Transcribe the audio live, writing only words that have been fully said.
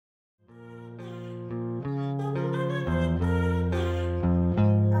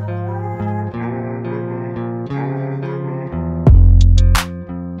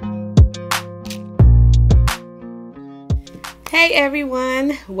Hey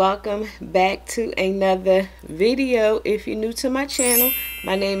everyone, welcome back to another video. If you're new to my channel,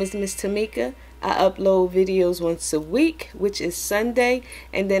 my name is Miss Tamika. I upload videos once a week, which is Sunday,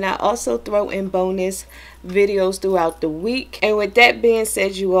 and then I also throw in bonus videos throughout the week. And with that being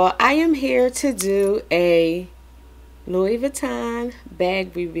said, you all, I am here to do a Louis Vuitton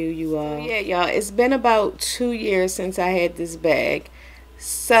bag review, you all. Yeah, y'all, it's been about 2 years since I had this bag.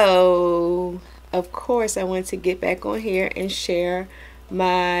 So of course I want to get back on here and share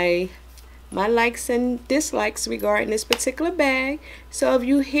my likes and dislikes regarding this particular bag. So if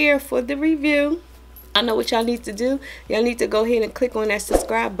you're here for the review, I know what y'all need to do. Y'all need to go ahead and click on that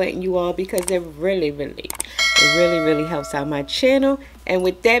subscribe button, you all, because it really helps out my channel. And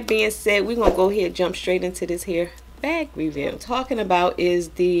with that being said, we're gonna go ahead and jump straight into this here bag review. What I'm talking about is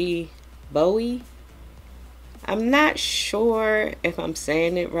the Bowie. I'm not sure if I'm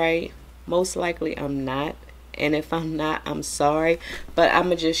saying it right. Most likely I'm not, and if I'm not, I'm sorry, but I'm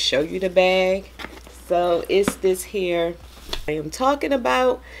gonna just show you the bag. So it's this here I am talking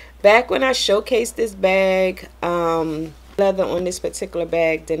about. Back when I showcased this bag, leather on this particular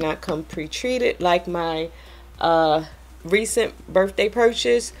bag did not come pre-treated like my recent birthday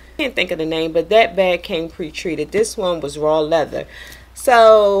purchase. I can't think of the name, but that bag came pre-treated. This one was raw leather.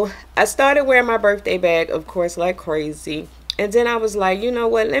 So I started wearing my birthday bag, of course, like crazy. And then I was like, you know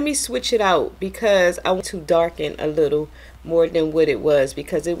what, let me switch it out because I want to darken a little more than what it was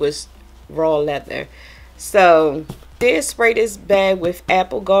because it was raw leather. So I did spray this bag with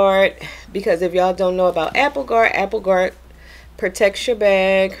Apple Guard because if y'all don't know about Apple Guard protects your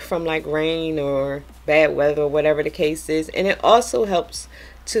bag from like rain or bad weather or whatever the case is. And it also helps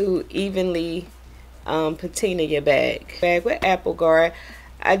to evenly patina your bag with Apple Guard.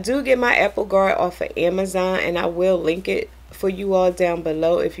 I do get my Apple Guard off of Amazon, and I will link it for you all down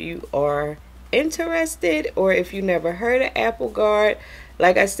below if you are interested, or if you never heard of Apple Guard.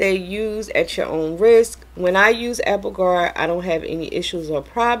 Like I say, use at your own risk. When I use Apple Guard, I don't have any issues or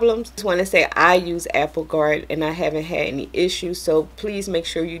problems. Just want to say I use Apple Guard and I haven't had any issues. So please make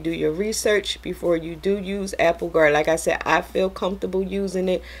sure you do your research before you do use Apple Guard. Like I said, I feel comfortable using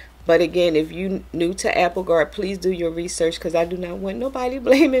it. But again, if you new to Apple Guard, please do your research because I do not want nobody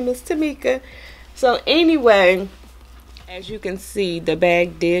blaming Miss Tamika. So anyway, as you can see, the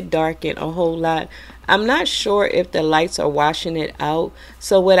bag did darken a whole lot. I'm not sure if the lights are washing it out.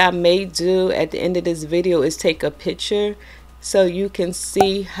 So what I may do at the end of this video is take a picture so you can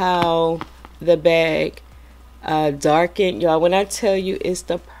see how the bag darkened. Y'all, when I tell you it's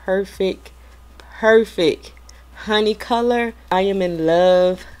the perfect honey color, I am in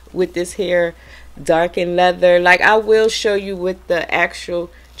love with this here darkened leather. Like, I will show you what the actual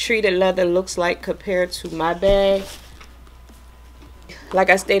treated leather looks like compared to my bag. Like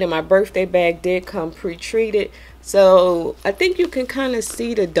I stated, my birthday bag did come pre-treated, so I think you can kind of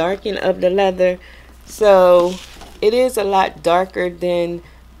see the darkening of the leather. So it is a lot darker than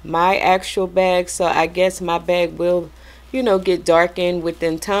my actual bag, so I guess my bag will, you know, get darkened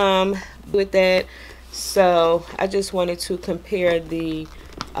within time with that. So I just wanted to compare the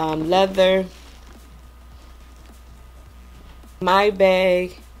leather. My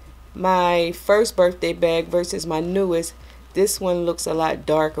bag, my first birthday bag versus my newest, this one looks a lot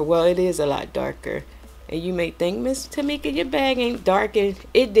darker. Well, it is a lot darker. And you may think, Miss Tamika, your bag ain't darkened.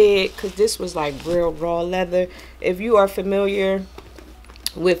 It did, because this was like real raw leather. If you are familiar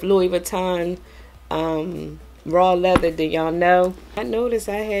with Louis Vuitton raw leather, then y'all know. I noticed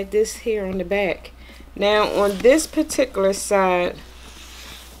I had this here on the back. Now on this particular side,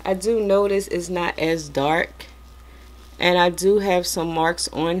 I do notice it's not as dark, and I do have some marks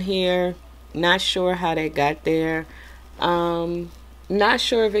on here. Not sure how they got there. Not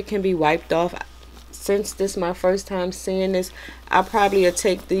sure if it can be wiped off. Since this is my first time seeing this, I'll probably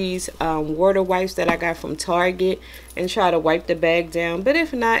take these water wipes that I got from Target and try to wipe the bag down. But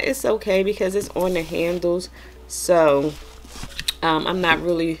if not, it's okay because it's on the handles. So I'm not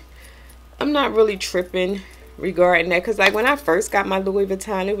really tripping regarding that, because like when I first got my Louis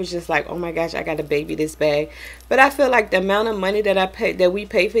Vuitton, it was just like, oh my gosh, I gotta baby this bag. But I feel like the amount of money that we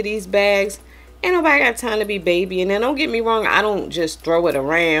pay for these bags, ain't nobody got time to be babying. And don't get me wrong, I don't just throw it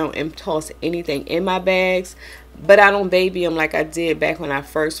around and toss anything in my bags, but I don't baby them like I did back when I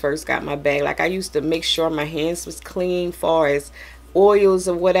first got my bag. Like, I used to make sure my hands was clean far as oils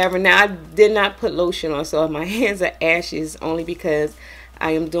or whatever. Now I did not put lotion on, so if my hands are ashes, only because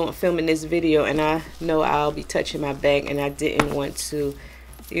I am filming this video and I know I'll be touching my bag, and I didn't want to,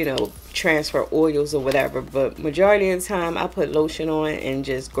 you know, transfer oils or whatever. But majority of the time I put lotion on and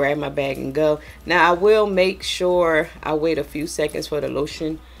just grab my bag and go. Now I will make sure I wait a few seconds for the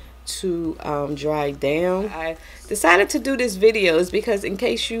lotion to dry down. I decided to do this video is because in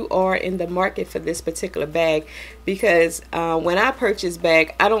case you are in the market for this particular bag, because when I purchase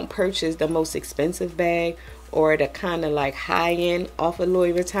bag, I don't purchase the most expensive bag or the kind of like high-end off of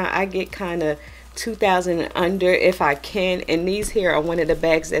Louis Vuitton. I get kind of 2,000 and under if I can, and these here are one of the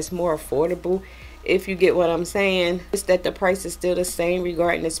bags that's more affordable, if you get what I'm saying. It's that the price is still the same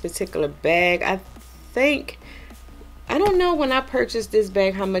regarding this particular bag. I don't know when I purchased this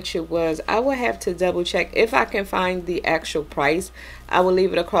bag how much it was. I will have to double check. If I can find the actual price, I will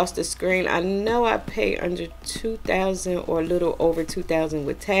leave it across the screen. I know I paid under 2,000 or a little over 2,000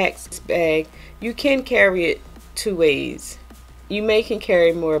 with tax. This bag, you can carry it two ways. You can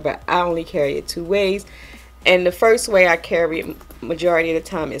carry more, but I only carry it two ways. And the first way I carry it majority of the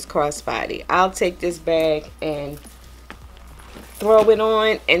time is crossbody. I'll take this bag and throw it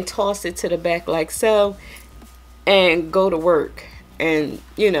on and toss it to the back like so and go to work, and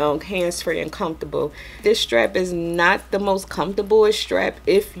you know, hands-free and comfortable. This strap is not the most comfortable strap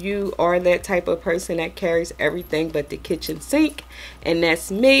if you are that type of person that carries everything but the kitchen sink, and that's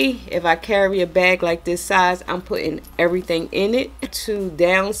me. If I carry a bag like this size, I'm putting everything in it. To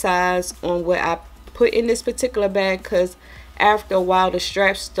downsize on what I put in this particular bag, because after a while the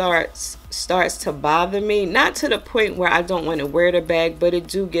strap starts to bother me, not to the point where I don't want to wear the bag, but it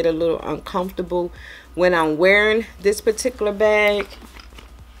do get a little uncomfortable when I'm wearing this particular bag.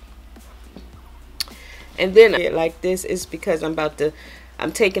 And then like this is because I'm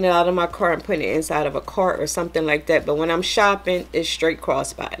taking it out of my car and putting it inside of a cart or something like that. But when I'm shopping, it's straight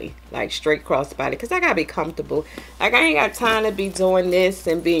crossbody, like straight crossbody, because I gotta be comfortable. Like, I ain't got time to be doing this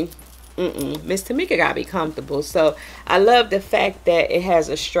and be Miss Tamika gotta be comfortable. So I love the fact that it has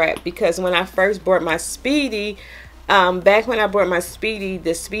a strap, because when I first bought my Speedy, back when I bought my Speedy,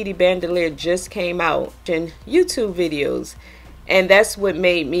 the Speedy bandolier just came out in YouTube videos, and that's what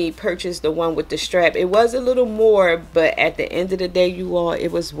made me purchase the one with the strap. It was a little more, but at the end of the day, you all, it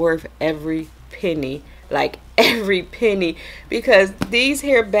was worth every penny. Like every penny, because these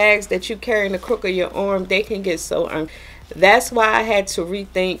here bags that you carry in the crook of your arm, they can get so that's why I had to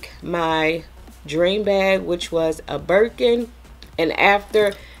rethink my dream bag, which was a Birkin. And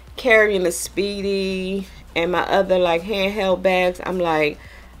after carrying the Speedy and my other like handheld bags, I'm like,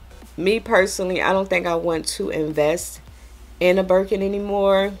 me personally, I don't think I want to invest in a Birkin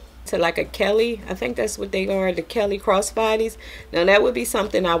anymore. To like a Kelly, I think that's what they are, the Kelly crossbodies. Now that would be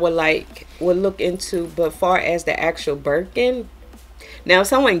something I would look into. But far as the actual Birkin, now if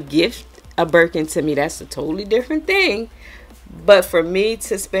someone gift a Birkin to me, that's a totally different thing. But for me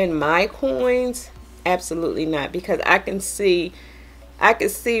to spend my coins, absolutely not, because I can see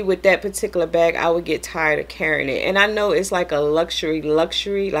with that particular bag, I would get tired of carrying it. And I know it's like a luxury,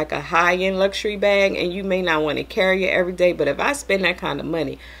 like a high-end luxury bag, and you may not want to carry it every day. But if I spend that kind of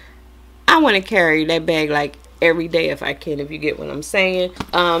money, I want to carry that bag like every day if I can, if you get what I'm saying.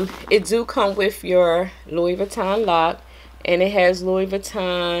 It do come with your Louis Vuitton lock, and it has Louis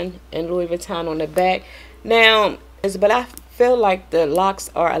Vuitton and Louis Vuitton on the back. Now, but I feel like the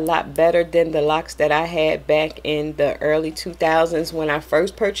locks are a lot better than the locks that I had back in the early 2000s when I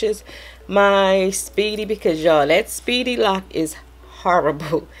first purchased my Speedy, because y'all, that Speedy lock is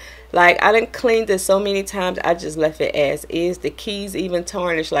horrible. Like, I done cleaned it so many times, I just left it as is. The keys even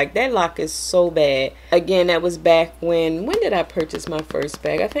tarnished. Like, that lock is so bad. Again, that was back when did I purchase my first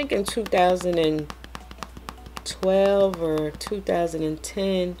bag? I think in 2012 or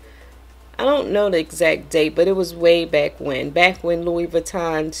 2010. I don't know the exact date, but it was way back when Louis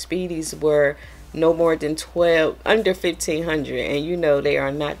Vuitton Speedies were no more than under 1,500, and you know they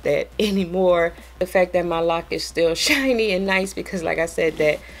are not that anymore. The fact that my lock is still shiny and nice, because like I said,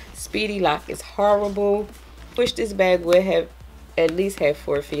 that Speedy lock is horrible. Wish this bag would have at least had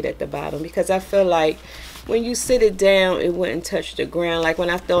 4 feet at the bottom, because I feel like when you sit it down, it wouldn't touch the ground. Like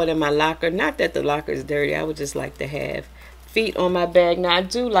when I throw it in my locker, not that the locker is dirty, I would just like to have feet on my bag. Now I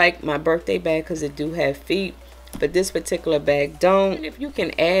do like my birthday bag because it do have feet, but this particular bag don't. And if you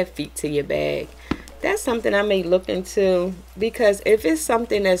can add feet to your bag, that's something I may look into, because if it's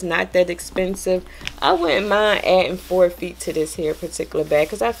something that's not that expensive, I wouldn't mind adding 4 feet to this here particular bag,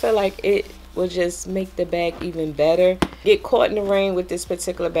 because I feel like it will just make the bag even better. Get caught in the rain with this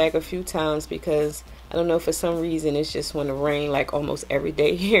particular bag a few times, because I don't know, for some reason it's just want to rain like almost every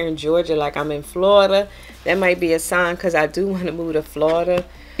day here in Georgia. Like I'm in Florida. That might be a sign, because I do want to move to Florida.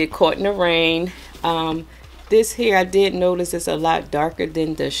 Get caught in the rain. This here, I did notice it's a lot darker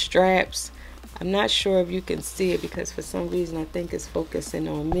than the straps. I'm not sure if you can see it, because for some reason I think it's focusing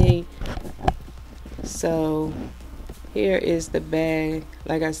on me. So here is the bag.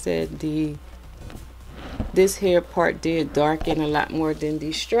 Like I said, the this here part did darken a lot more than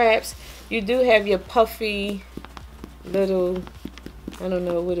these straps. You do have your puffy little, I don't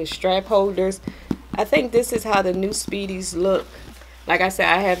know what is, strap holders. I think this is how the new Speedies look. Like I said,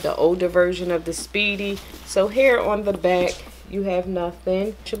 I have the older version of the Speedy. So here on the back you have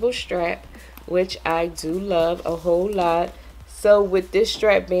nothing. Detachable strap, which I do love a whole lot. So with this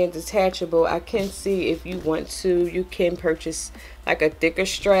strap being detachable, I can see if you want to, you can purchase like a thicker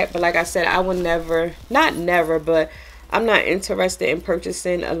strap. But like I said, I will never, not never, but I'm not interested in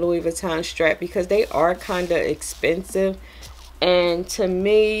purchasing a Louis Vuitton strap because they are kind of expensive. And to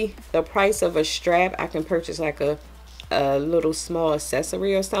me, the price of a strap, I can purchase like a little small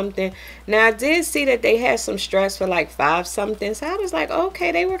accessory or something. Now I did see that they had some straps for like $5 something, so I was like,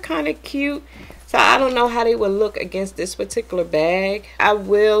 okay, they were kind of cute. So I don't know how they would look against this particular bag. I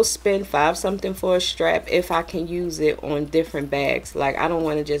will spend $5 something for a strap if I can use it on different bags. Like, I don't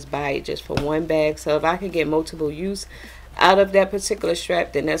want to just buy it just for one bag. So if I can get multiple use out of that particular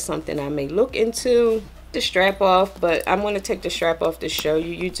strap, then that's something I may look into. The strap off, but I'm going to take the strap off to show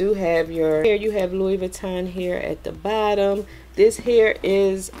you. You do have your, here you have Louis Vuitton here at the bottom. This here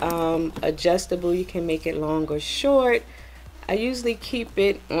is adjustable. You can make it long or short. I usually keep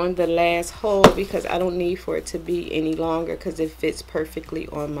it on the last hole because I don't need for it to be any longer because it fits perfectly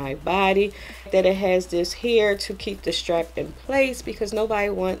on my body. That it has this here to keep the strap in place because nobody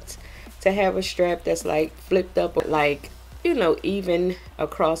wants to have a strap that's like flipped up or like, you know, even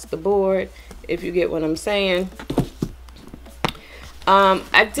across the board, if you get what I'm saying.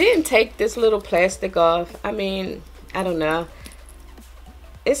 I didn't take this little plastic off. I mean, I don't know,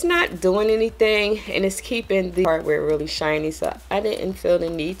 it's not doing anything and it's keeping the hardware really shiny, so I didn't feel the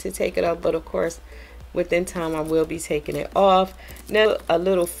need to take it off. But of course, within time I will be taking it off. Now, a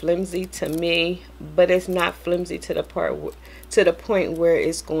little flimsy to me, but it's not flimsy to the point where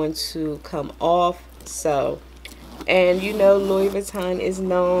it's going to come off. So, and you know, Louis Vuitton is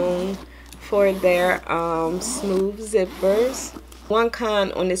known for their smooth zippers. One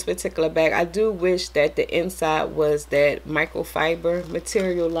con on this particular bag, I do wish that the inside was that microfiber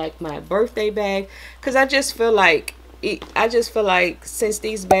material like my birthday bag, because I just feel like since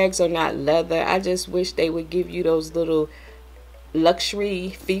these bags are not leather, I just wish they would give you those little luxury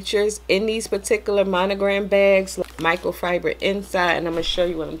features in these particular monogram bags, like microfiber inside. And I'm gonna show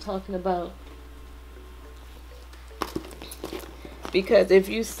you what I'm talking about. Because if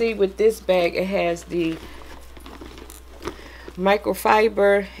you see with this bag, it has the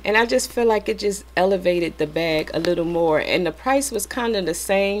microfiber, and I just feel like it just elevated the bag a little more. And the price was kind of the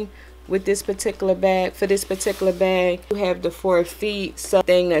same with this particular bag. For this particular bag, you have the 4 feet.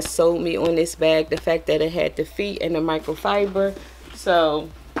 Something that sold me on this bag, the fact that it had the feet and the microfiber. So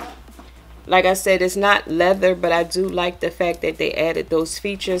like I said, it's not leather, but I do like the fact that they added those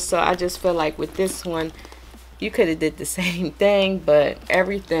features. So I just feel like with this one, you could have did the same thing, but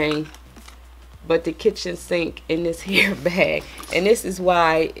everything but the kitchen sink in this here bag. And this is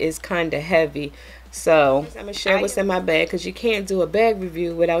why it's kind of heavy. So I'm gonna share what's in my bag, because you can't do a bag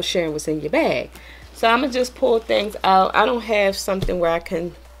review without sharing what's in your bag. So I'm gonna just pull things out. I don't have something where I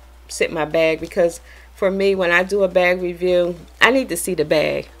can sit my bag, because for me, when I do a bag review, I need to see the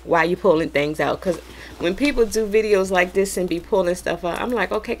bag while you're pulling things out. Because when people do videos like this and be pulling stuff out, I'm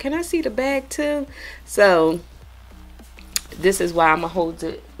like, okay, can I see the bag too? So this is why I'm gonna hold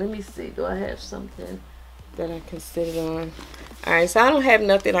it. Let me see, do I have something that I can sit it on? All right, so I don't have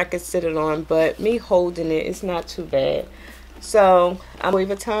nothing I can sit it on, but me holding it, it's not too bad. So I'm Louis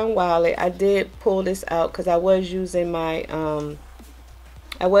Vuitton wallet. I did pull this out because I was using my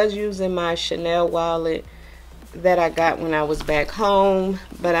Chanel wallet that I got when I was back home,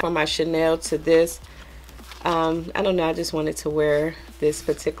 but from my Chanel to this, I don't know, I just wanted to wear this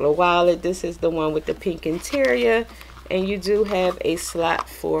particular wallet. This is the one with the pink interior. And you do have a slot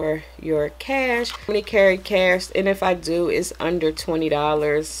for your cash. I only carry cash, and if I do, it's under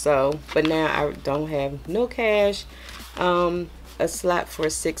 $20. So, but now I don't have no cash. A slot for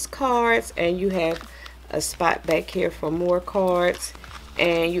 6 cards, and you have a spot back here for more cards.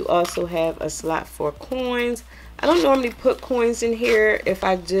 And you also have a slot for coins. I don't normally put coins in here. If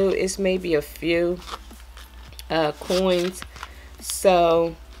I do, it's maybe a few coins.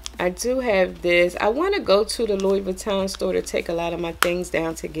 So I do have this. I want to go to the Louis Vuitton store to take a lot of my things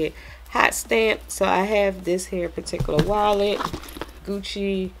down to get hot stamped. So I have this here particular wallet,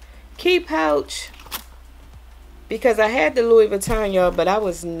 Gucci key pouch, because I had the Louis Vuitton, y'all, but I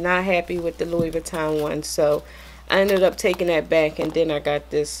was not happy with the Louis Vuitton one. So I ended up taking that back, and then I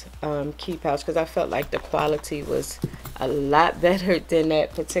got this key pouch because I felt like the quality was a lot better than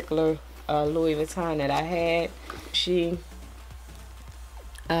that particular Louis Vuitton that I had.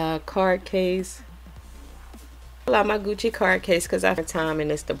 Card case, I love my Gucci card case because I have time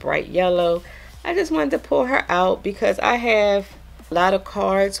and it's the bright yellow. I just wanted to pull her out because I have a lot of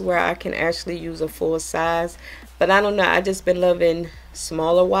cards where I can actually use a full size. But I don't know, I just been loving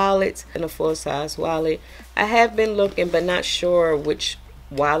smaller wallets and a full size wallet. I have been looking but not sure which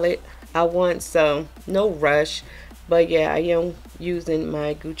wallet I want, so no rush. But yeah, I am using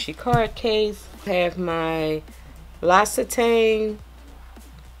my Gucci card case. I have my L'Occitane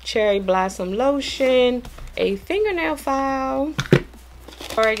Cherry Blossom Lotion, a fingernail file,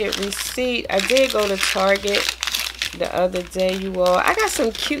 Target receipt. I did go to Target the other day, you all. I got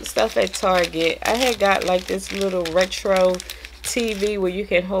some cute stuff at Target. I had got like this little retro TV where you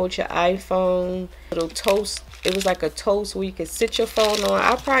can hold your iPhone, little toast. It was like a toast where you could sit your phone on.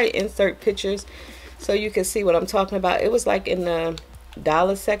 I'll probably insert pictures so you can see what I'm talking about. It was like in the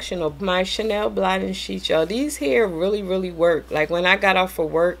dollar section of my Chanel blotting sheets, y'all. These here really work. Like when I got off for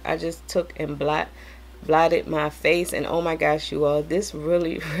work, I just took and blotted my face, and oh my gosh, you all, this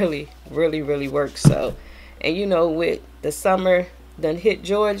really works. So, and you know, with the summer done hit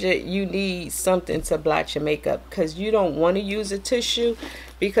Georgia, you need something to blot your makeup because you don't want to use a tissue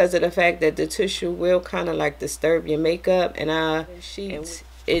because of the fact that the tissue will kind of like disturb your makeup, and sheets,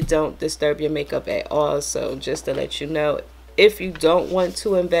 it don't disturb your makeup at all. So just to let you know, if you don't want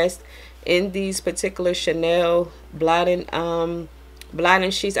to invest in these particular Chanel blotting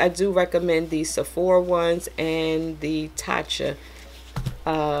sheets, I do recommend the Sephora ones and the Tatcha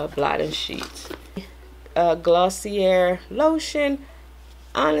blotting sheets. Glossier lotion.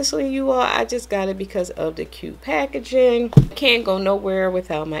 Honestly, you all, I just got it because of the cute packaging. Can't go nowhere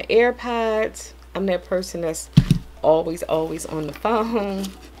without my AirPods. I'm that person that's always on the phone.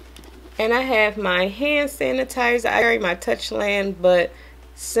 And I have my hand sanitizer. I carry my Touchland, but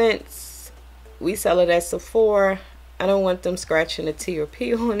since we sell it at Sephora, I don't want them scratching a T or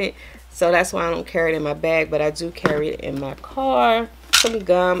P on it. So that's why I don't carry it in my bag, but I do carry it in my car. Some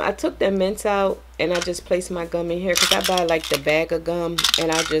gum. I took the mint out and I just placed my gum in here because I buy like the bag of gum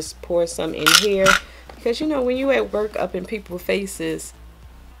and I just pour some in here. Because you know, when you at work up in people's faces,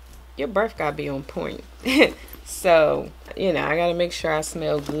 your breath gotta be on point. So, you know, I gotta make sure I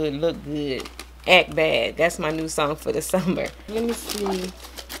smell good, look good, act bad. That's my new song for the summer. Let me see.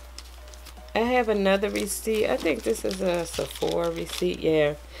 I have another receipt. I think this is a Sephora receipt,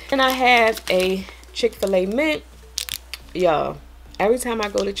 yeah. And I have a Chick-fil-A mint. Y'all, every time I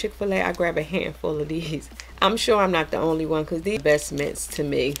go to Chick-fil-A, I grab a handful of these. I'm sure I'm not the only one because these are the best mints to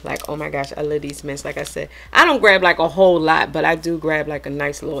me. Like, oh my gosh, I love these mints. Like I said, I don't grab like a whole lot, but I do grab like a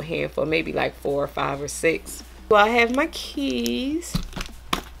nice little handful, maybe like 4 or 5 or 6. Well, I have my keys.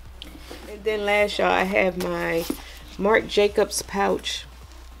 And then last, y'all, I have my Marc Jacobs pouch.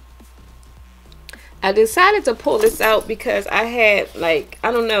 I decided to pull this out because I had, like,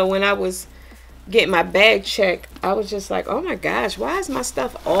 I don't know, when I was getting my bag checked, I was just like, oh my gosh, why is my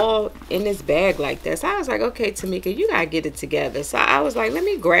stuff all in this bag like this? I was like, okay, Tamika, you gotta get it together. So I was like, let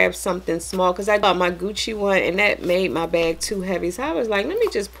me grab something small because I bought my Gucci one and that made my bag too heavy. So I was like, let me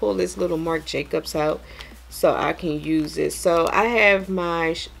just pull this little Marc Jacobs out so I can use it. So I have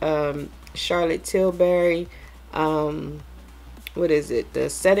my Charlotte Tilbury, what is it, the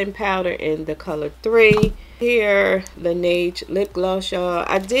setting powder in the color 3. Here, Laneige lip gloss, y'all.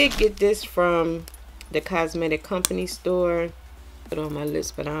 I did get this from the cosmetic company store. Put it on my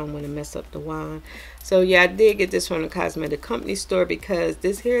lips, but I don't want to mess up the wine. So yeah, I did get this from the cosmetic company store because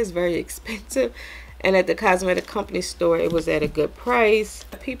this here is very expensive, and at the cosmetic company store it was at a good price.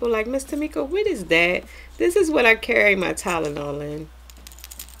 People like, Miss Tamika, what is that? This is what I carry my Tylenol in.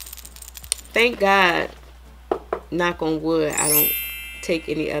 Thank God, knock on wood, I don't take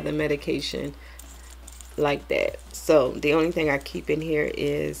any other medication like that. So the only thing I keep in here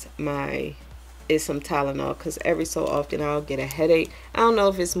is some Tylenol because every so often I'll get a headache. I don't know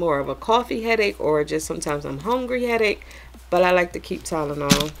if it's more of a coffee headache or just sometimes I'm hungry headache, but I like to keep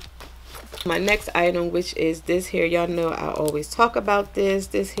Tylenol. My next item, which is this here, y'all know I always talk about this.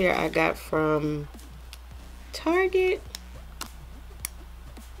 This here I got from Target.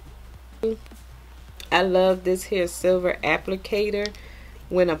 I love this here silver applicator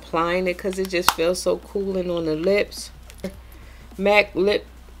when applying it because it just feels so cooling on the lips. MAC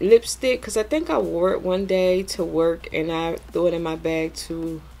lipstick because I think I wore it one day to work and I threw it in my bag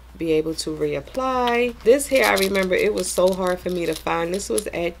to be able to reapply. This here, I remember it was so hard for me to find. This was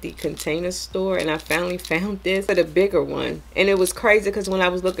at the Container Store and I finally found this for the bigger one. And it was crazy because when I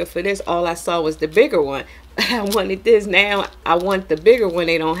was looking for this, all I saw was the bigger one. I wanted this. Now I want the bigger one.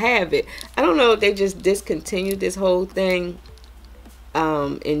 They don't have it. I don't know if they just discontinued this whole thing.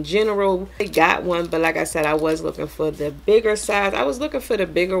 In general, I got one, but like I said, I was looking for the bigger size. I was looking for the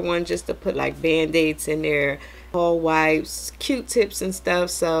bigger one just to put like band-aids in there all wipes, Q-tips and stuff,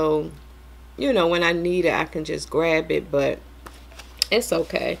 so you know when I need it I can just grab it, but it's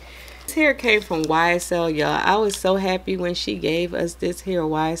okay. This here came from YSL, y'all. I was so happy when she gave us this here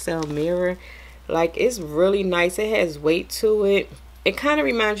YSL mirror. Like, it's really nice. It has weight to it. It kind of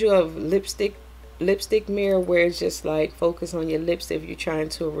reminds you of lipstick mirror, where it's just like focus on your lips if you're trying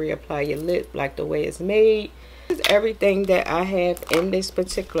to reapply your lip, like the way it's made. This is everything that I have in this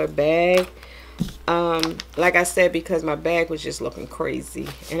particular bag. Like I said, because my bag was just looking crazy,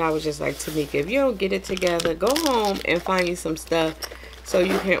 and I was just like, Tamika, if you don't get it together, go home and find you some stuff so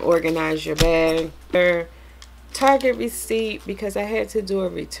you can organize your bag. Target receipt, because I had to do a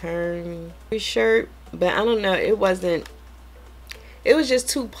return shirt, but I don't know, it was just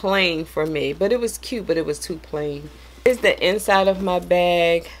too plain for me, but it was cute, but it was too plain. Here's the inside of my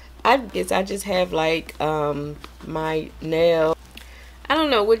bag. I guess I just have like my nail. I don't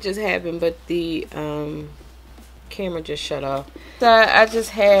know what just happened, but the camera just shut off. So I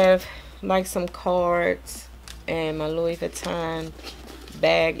just have like some cards and my Louis Vuitton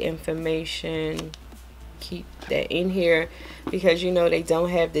bag information. Keep that in here because you know they don't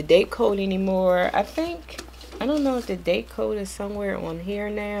have the date code anymore. I don't know if the date code is somewhere on here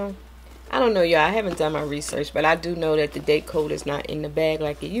now. I don't know, y'all. I haven't done my research, but I do know that the date code is not in the bag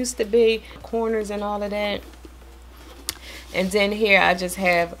like it used to be. Corners and all of that. And then here I just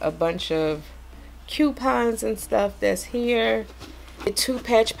have a bunch of coupons and stuff that's here. The 2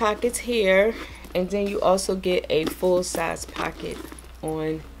 patch pockets here, and then you also get a full size pocket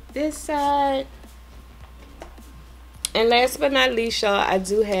on this side. And last but not least, y'all, I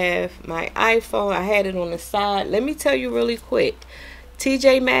do have my iPhone. I had it on the side. Let me tell you really quick.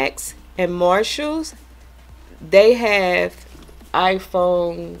 TJ Maxx and Marshalls, they have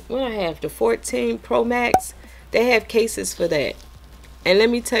iPhone, what I have, the 14 Pro Max. They have cases for that. And let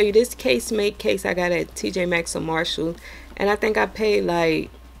me tell you, this case I got at TJ Maxx or Marshall, and I think I paid like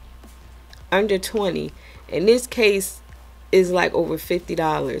under 20. And this case is like over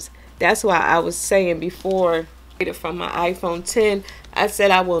 $50. That's why I was saying before, from my iPhone 10, I said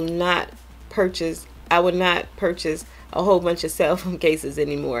I would not purchase a whole bunch of cell phone cases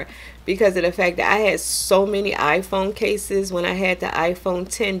anymore, because of the fact that I had so many iPhone cases when I had the iPhone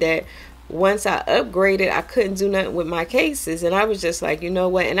 10 that once I upgraded, I couldn't do nothing with my cases. And I was just like, you know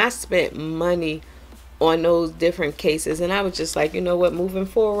what? And I spent money on those different cases. And I was just like, you know what? Moving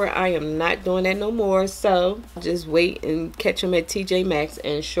forward, I am not doing that no more. So just wait and catch them at TJ Maxx.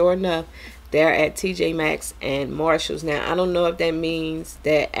 And sure enough, they're at TJ Maxx and Marshalls. Now, I don't know if that means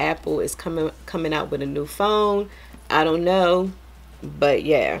that Apple is coming out with a new phone. I don't know. But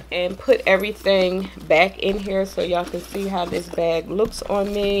yeah. And put everything back in here so y'all can see how this bag looks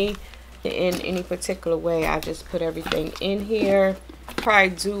on me. In any particular way, I just put everything in here. Probably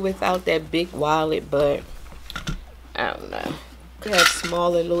do without that big wallet, but I don't know. I have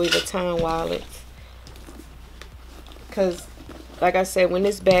smaller Louis Vuitton wallets, because like I said, when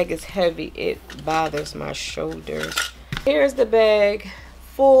this bag is heavy, it bothers my shoulders. Here's the bag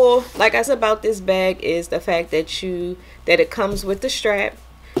full. Like I said about this bag is the fact that it comes with the strap.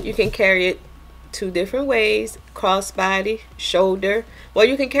 You can carry it 2 different ways: crossbody, shoulder. Well,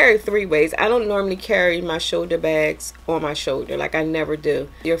 you can carry 3 ways. I don't normally carry my shoulder bags on my shoulder, like I never do.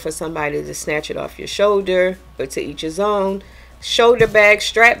 You're for somebody to snatch it off your shoulder, but to each his own. Shoulder bags,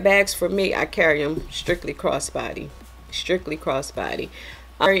 strap bags, for me, I carry them strictly crossbody. Strictly crossbody.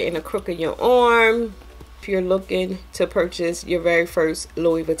 Carry in the crook of your arm if you're looking to purchase your very first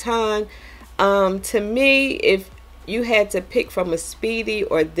Louis Vuitton. To me, if you had to pick from a Speedy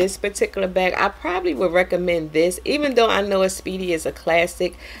or this particular bag, I probably would recommend this. Even though I know a Speedy is a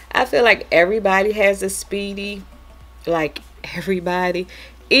classic, I feel like everybody has a Speedy. Like everybody.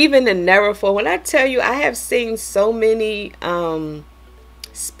 Even the Neverfull. When I tell you, I have seen so many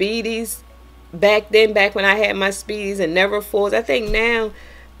Speedies back then, back when I had my Speedies and Neverfulls. I think now,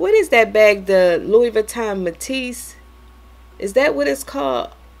 what is that bag? The Louis Vuitton Matisse? Is that what it's called?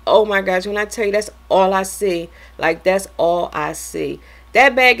 Oh my gosh, when I tell you, that's all I see. Like, that's all I see.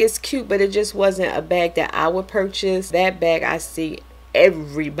 That bag is cute, but it just wasn't a bag that I would purchase. That bag, I see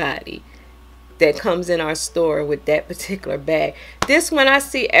everybody that comes in our store with that particular bag. This one I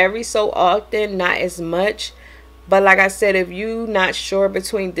see every so often, not as much. But like I said, if you're not sure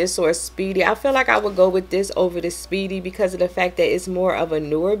between this or a Speedy, I feel like I would go with this over the Speedy because of the fact that it's more of a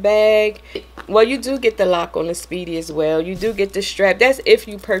newer bag. Well, you do get the lock on the Speedy as well. You do get the strap. That's if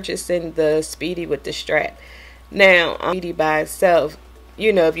you purchasing the Speedy with the strap. Now, Speedy by itself,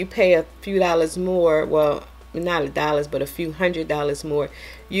 you know, if you pay a few dollars more, well, not dollars, but a few $100s more,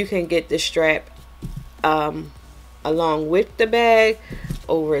 you can get the strap along with the bag.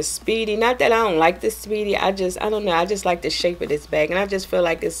 over a Speedy. Not that I don't like the Speedy, I don't know, I just like the shape of this bag, and I just feel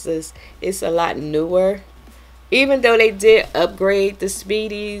like it's a lot newer. Even though they did upgrade the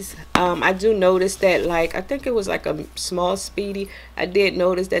Speedies, I do notice that, like, I think it was like a small Speedy, I did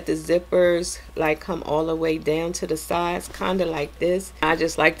notice that the zippers like come all the way down to the sides, kind of like this. I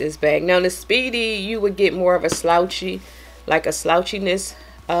just like this bag. Now the Speedy, you would get more of a slouchiness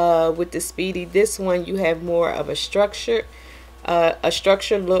with the Speedy. This one, you have more of a structured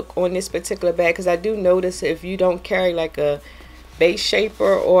look on this particular bag, because I do notice if you don't carry like a base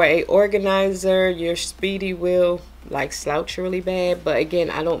shaper or a organizer, your Speedy will like slouch really bad. But again,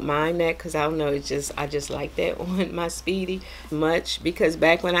 I don't mind that, because I don't know, I just like that on my Speedy much, because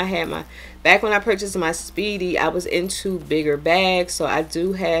back when I purchased my Speedy, I was into bigger bags. So I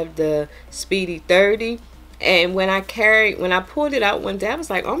do have the Speedy 30, and when I pulled it out one day, I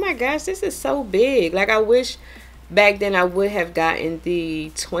was like, oh my gosh, this is so big. Like, I wish back then I would have gotten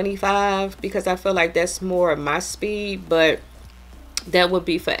the 25, because I feel like that's more of my speed. But that would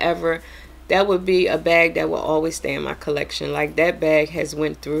be forever. That would be a bag that will always stay in my collection. Like, that bag has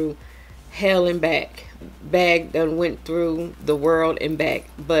went through hell and back. Bag that went through the world and back.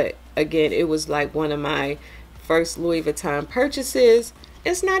 But again, it was like one of my first Louis Vuitton purchases.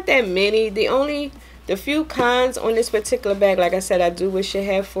 It's not that many. The few cons on this particular bag, like I said, I do wish it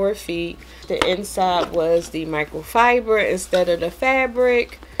had 4 feet. The inside was the microfiber instead of the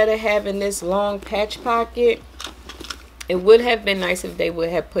fabric. Instead of having this long patch pocket, it would have been nice if they would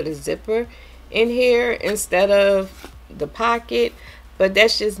have put a zipper in here instead of the pocket. But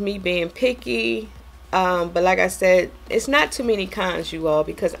that's just me being picky. But like I said, it's not too many cons, you all,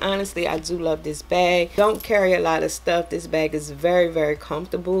 because honestly, I do love this bag. Don't carry a lot of stuff. This bag is very, very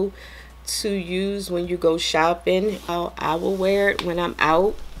comfortable to use when you go shopping. I will wear it when I'm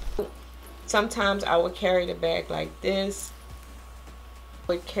out. Sometimes I would carry the bag like this.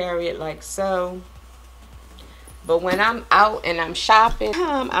 Would carry it like so. But when I'm out and I'm shopping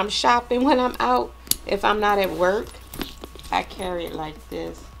when I'm out, if I'm not at work, I carry it like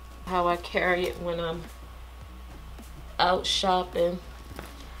this. How I carry it when I'm out shopping.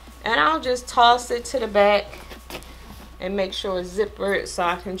 And I'll just toss it to the back and make sure it's zippered, so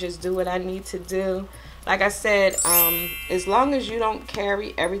I can just do what I need to do. Like I said, as long as you don't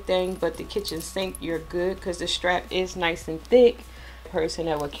carry everything but the kitchen sink, you're good, because the strap is nice and thick. Person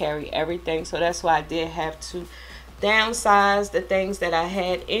that would carry everything, so that's why I did have to downsize the things that I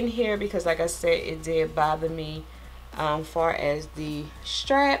had in here, because like I said, it did bother me far as the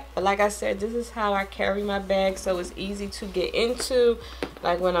strap. But like I said, this is how I carry my bag, so it's easy to get into.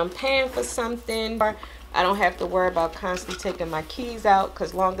 Like when I'm paying for something, I don't have to worry about constantly taking my keys out,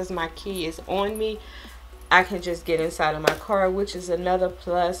 because long as my key is on me, I can just get inside of my car, which is another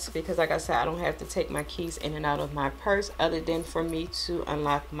plus, because like I said, I don't have to take my keys in and out of my purse other than for me to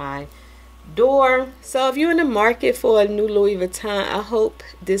unlock my door. So if you're in the market for a new Louis Vuitton, I hope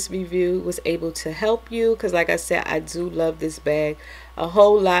this review was able to help you, because like I said, I do love this bag a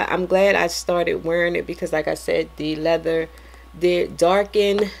whole lot. I'm glad I started wearing it, because like I said, the leather did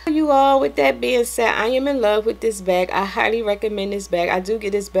darken. You all, with that being said, I am in love with this bag. I highly recommend this bag. I do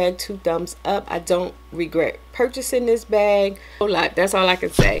give this bag 2 thumbs up. I don't regret purchasing this bag a lot. That's all I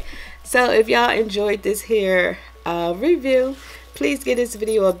can say. So if y'all enjoyed this here review, please give this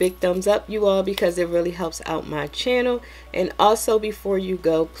video a big thumbs up, you all, because it really helps out my channel. And also, before you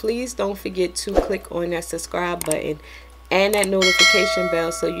go, please don't forget to click on that subscribe button and that notification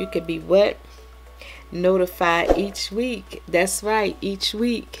bell, so you can be what? Notified each week. That's right, each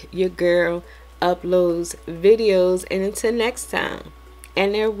week your girl uploads videos. And until next time,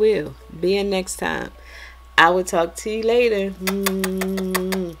 and there will be a next time, I will talk to you later.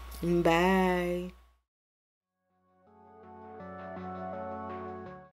 Bye.